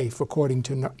be safe, according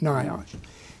to NIOSH.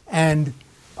 And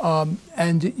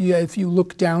if you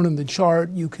look down in the chart,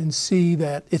 you can see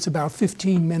that it's about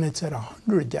 15 minutes at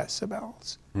 100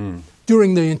 decibels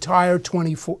during the entire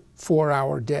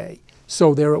 24-hour day.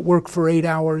 So they're at work for 8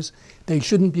 hours. They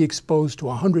shouldn't be exposed to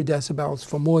 100 decibels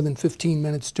for more than 15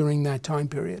 minutes during that time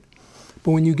period.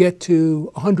 But when you get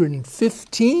to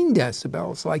 115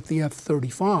 decibels, like the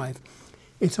F-35,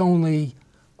 it's only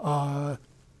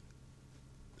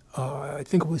I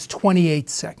think it was 28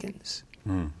 seconds.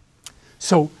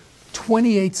 So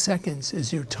 28 seconds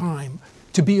is your time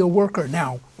to be a worker.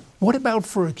 Now, what about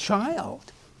for a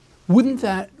child?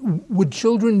 Would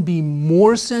children be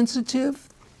more sensitive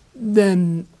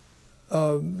than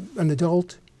an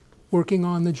adult working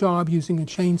on the job using a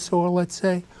chainsaw, let's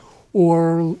say?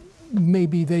 Or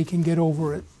maybe they can get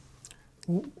over it?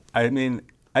 I mean,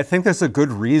 I think there's a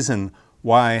good reason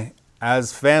why,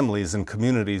 as families and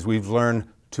communities, we've learned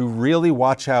to really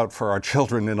watch out for our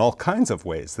children in all kinds of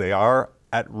ways. They are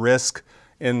at risk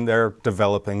in their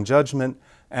developing judgment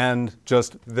and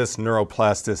just this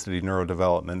neuroplasticity,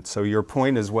 neurodevelopment. So your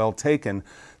point is well taken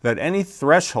that any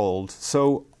threshold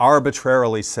so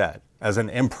arbitrarily set as an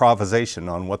improvisation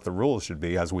on what the rules should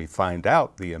be as we find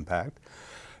out the impact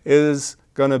is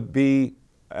going to be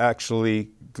actually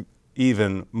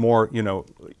even more,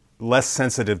 less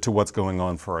sensitive to what's going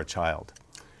on for a child.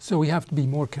 So we have to be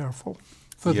more careful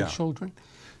for the children.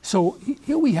 So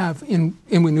here we have in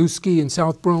Winooski, in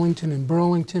South Burlington, in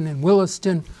Burlington, in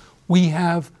Williston, we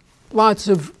have lots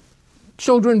of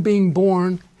children being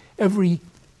born every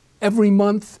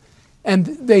month, and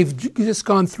they've just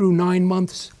gone through 9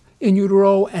 months in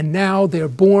utero, and now they're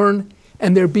born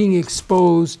and they're being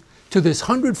exposed to this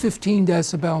 115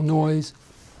 decibel noise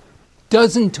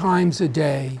dozen times a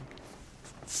day,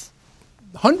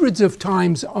 hundreds of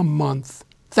times a month,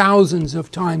 thousands of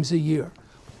times a year.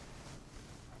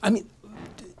 I mean,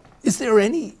 is there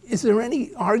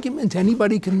any argument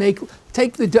anybody can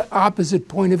take the opposite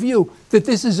point of view, that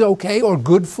this is okay or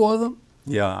good for them?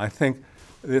 Yeah, I think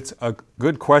it's a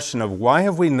good question of why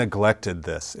have we neglected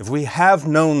this? If we have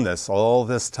known this all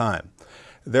this time,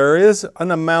 there is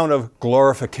an amount of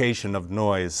glorification of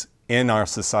noise in our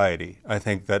society. I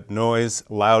think that noise,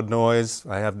 loud noise,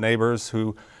 I have neighbors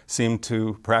who seem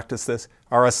to practice this,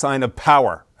 are a sign of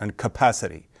power and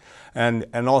capacity. And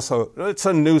also, it's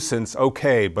a nuisance,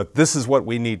 okay, but this is what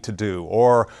we need to do.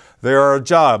 Or there are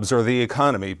jobs or the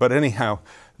economy. But anyhow,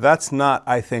 that's not,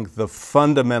 I think, the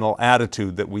fundamental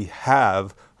attitude that we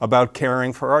have about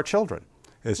caring for our children.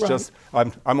 It's just,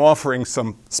 I'm offering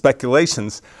some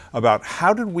speculations about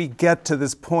how did we get to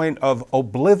this point of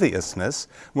obliviousness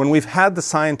when we've had the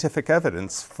scientific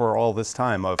evidence for all this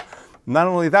time of not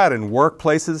only that, in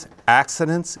workplaces,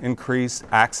 increased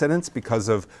accidents because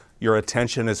of your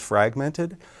attention is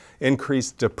fragmented,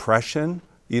 increased depression,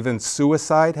 even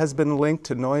suicide has been linked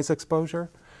to noise exposure.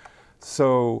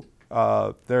 So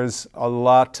there's a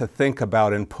lot to think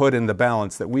about and put in the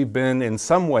balance that we've been in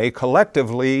some way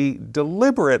collectively,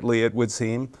 deliberately it would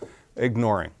seem,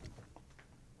 ignoring.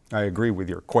 I agree with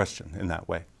your question in that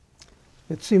way.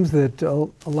 It seems that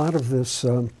a lot of this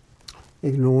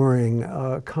ignoring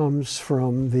comes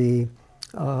from the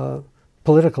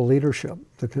political leadership,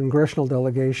 the congressional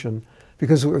delegation,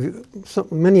 because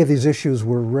many of these issues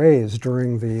were raised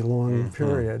during the long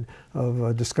period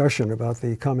of discussion about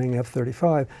the coming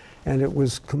F-35, and it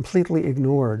was completely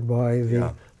ignored by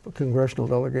the congressional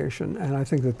delegation. And I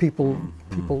think that people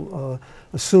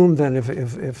assume that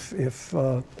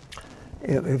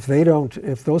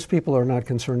if those people are not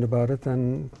concerned about it,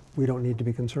 then we don't need to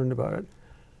be concerned about it.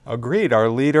 Agreed. Our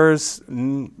leaders,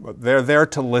 they're there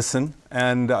to listen.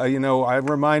 And, I'm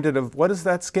reminded of, what is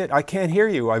that skit? I can't hear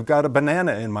you. I've got a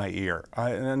banana in my ear.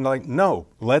 No,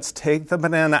 let's take the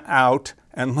banana out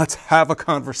and let's have a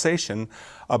conversation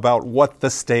about what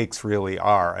the stakes really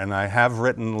are. And I have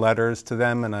written letters to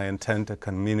them, and I intend to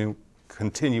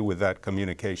continue with that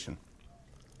communication.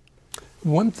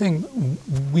 One thing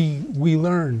we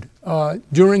learned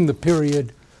during the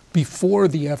period before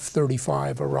the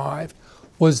F-35 arrived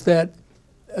was that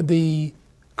the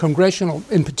congressional,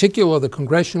 in particular the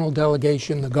congressional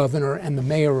delegation, the governor and the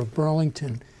mayor of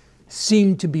Burlington,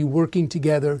 seemed to be working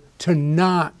together to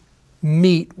not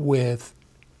meet with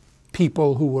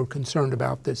people who were concerned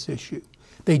about this issue.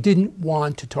 They didn't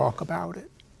want to talk about it.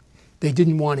 They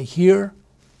didn't want to hear.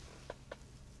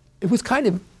 It was kind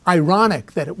of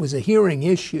ironic that it was a hearing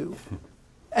issue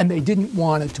and they didn't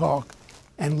want to talk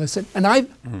and listen. And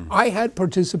I had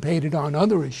participated on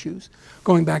other issues,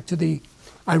 going back to the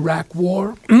Iraq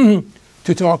War,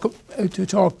 to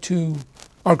talk to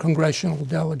our congressional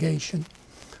delegation.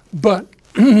 But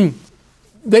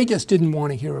they just didn't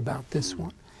want to hear about this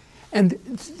one. And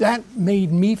that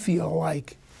made me feel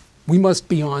like we must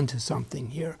be on to something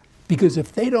here. Because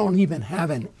if they don't even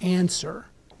have an answer,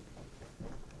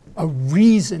 a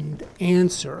reasoned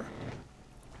answer,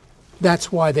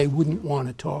 that's why they wouldn't want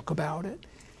to talk about it.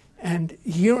 And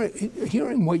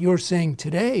hearing what you're saying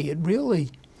today, it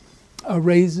really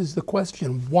raises the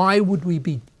question, why would we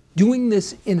be doing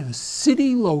this in a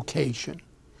city location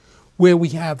where we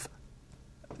have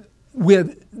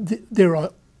there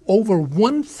are over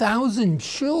 1,000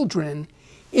 children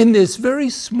in this very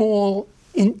small,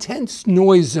 intense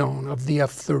noise zone of the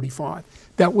F-35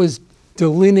 that was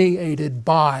delineated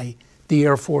by the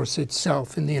Air Force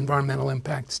itself in the environmental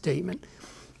impact statement.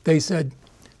 They said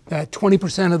that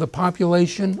 20% of the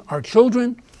population are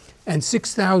children, and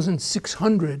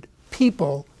 6,600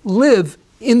 people live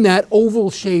in that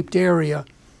oval-shaped area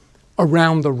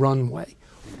around the runway.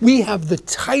 We have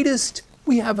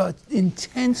an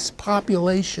intense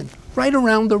population right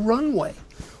around the runway.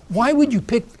 Why would you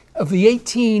pick, of the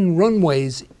 18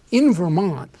 runways in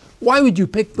Vermont, why would you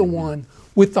pick the one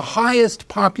with the highest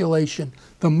population,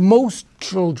 the most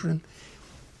children,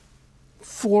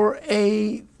 for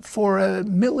a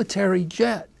military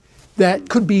jet that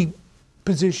could be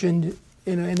positioned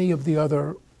in any of the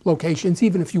other locations,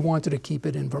 even if you wanted to keep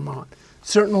it in Vermont?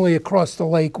 Certainly across the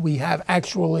lake we have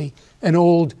actually an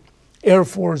old Air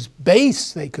Force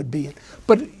base they could be in.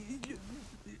 But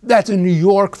that's in New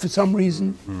York for some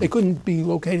reason. They couldn't be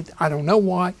located. I don't know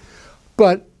why.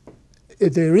 But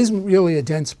there isn't really a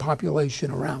dense population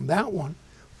around that one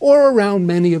or around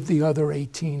many of the other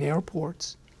 18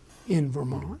 airports in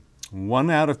Vermont. 1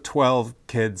 out of 12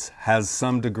 kids has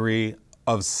some degree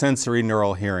of sensory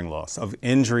neural hearing loss, of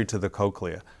injury to the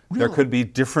cochlea. There could be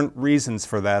different reasons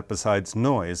for that besides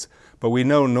noise, but we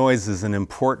know noise is an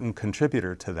important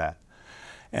contributor to that.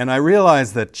 And I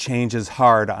realize that change is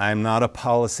hard. I'm not a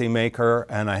policymaker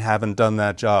and I haven't done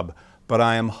that job, but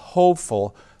I am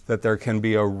hopeful that there can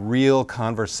be a real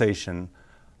conversation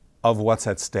of what's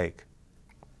at stake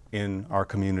in our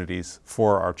communities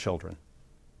for our children.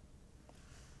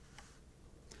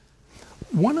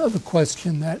 One other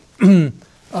question that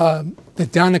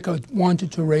that Danaka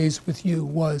wanted to raise with you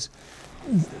was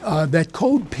that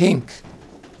Code Pink,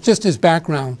 just as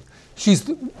background, she's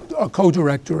a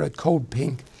co-director at Code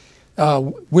Pink,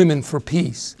 Women for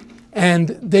Peace, and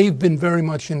they've been very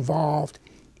much involved,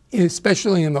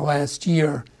 especially in the last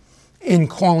year, in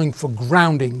calling for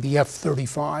grounding the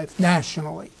F-35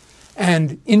 nationally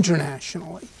and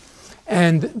internationally.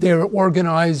 And they're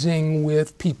organizing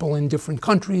with people in different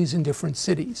countries, in different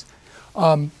cities.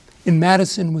 In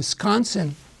Madison,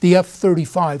 Wisconsin, the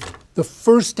F-35, the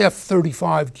first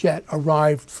F-35 jet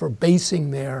arrived for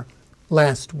basing there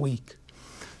last week.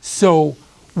 So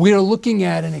we're looking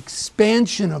at an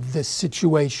expansion of this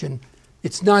situation.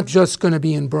 It's not just going to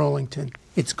be in Burlington.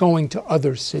 It's going to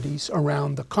other cities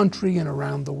around the country and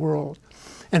around the world.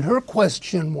 And her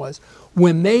question was,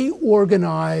 when they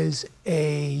organize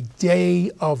a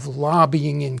day of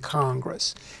lobbying in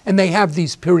Congress, and they have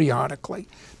these periodically,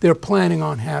 they're planning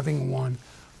on having one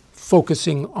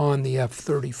focusing on the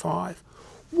F-35.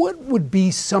 What would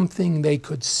be something they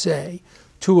could say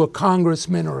to a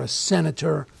congressman or a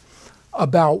senator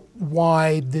about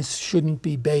why this shouldn't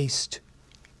be based,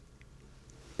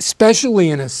 especially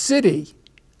in a city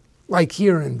like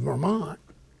here in Vermont?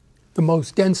 The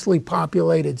most densely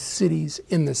populated cities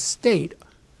in the state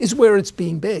is where it's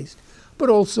being based. But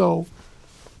also,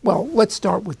 well, let's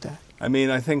start with that. I mean,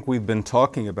 I think we've been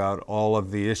talking about all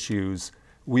of the issues.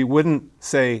 We wouldn't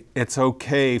say it's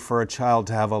okay for a child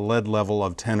to have a lead level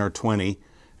of 10 or 20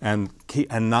 and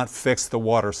not fix the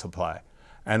water supply.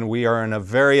 And we are in a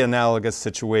very analogous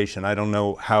situation. I don't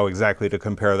know how exactly to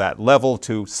compare that level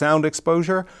to sound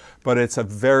exposure, but it's a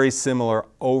very similar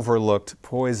overlooked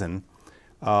poison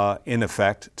in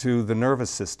effect to the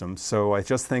nervous system. So I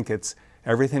just think it's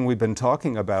everything we've been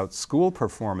talking about, school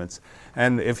performance.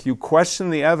 And if you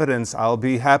question the evidence, I'll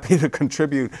be happy to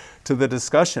contribute to the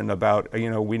discussion about,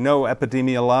 we know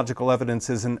epidemiological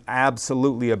evidence isn't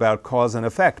absolutely about cause and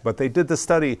effect, but they did the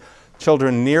study,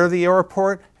 children near the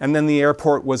airport, and then the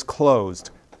airport was closed,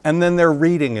 and then their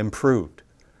reading improved.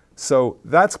 So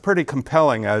that's pretty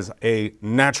compelling as a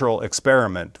natural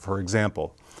experiment, for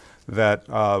example, that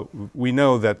we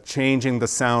know that changing the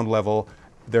sound level,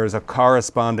 there's a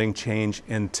corresponding change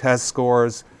in test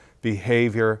scores,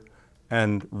 behavior,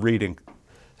 and reading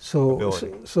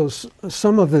ability. So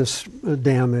some of this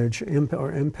damage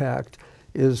or impact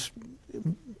is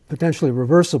potentially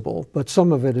reversible, but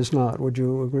some of it is not. Would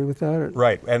you agree with that?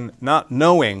 Right, and not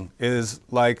knowing is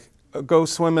like, go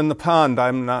swim in the pond,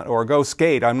 or go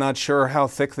skate, I'm not sure how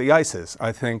thick the ice is.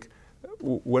 I think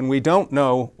when we don't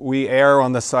know, we err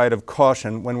on the side of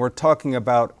caution when we're talking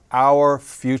about our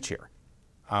future,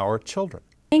 our children.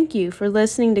 Thank you for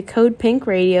listening to Code Pink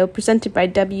Radio, presented by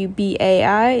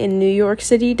WBAI in New York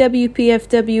City,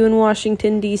 WPFW in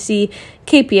Washington, D.C.,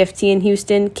 KPFT in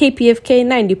Houston, KPFK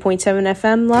 90.7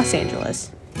 FM, Los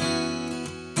Angeles.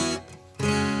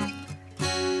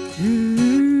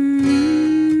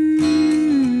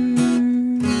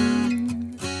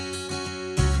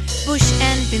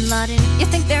 sudden you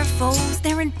think they're foes,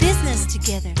 they're in business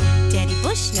together. Daddy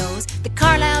Bush knows the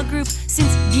Carlyle Group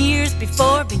since years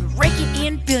before, been raking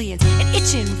in billions and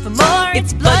itching for more.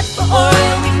 It's blood for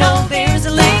oil, we know there's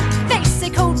a link. They say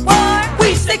Cold War,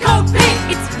 we say Cold Peace.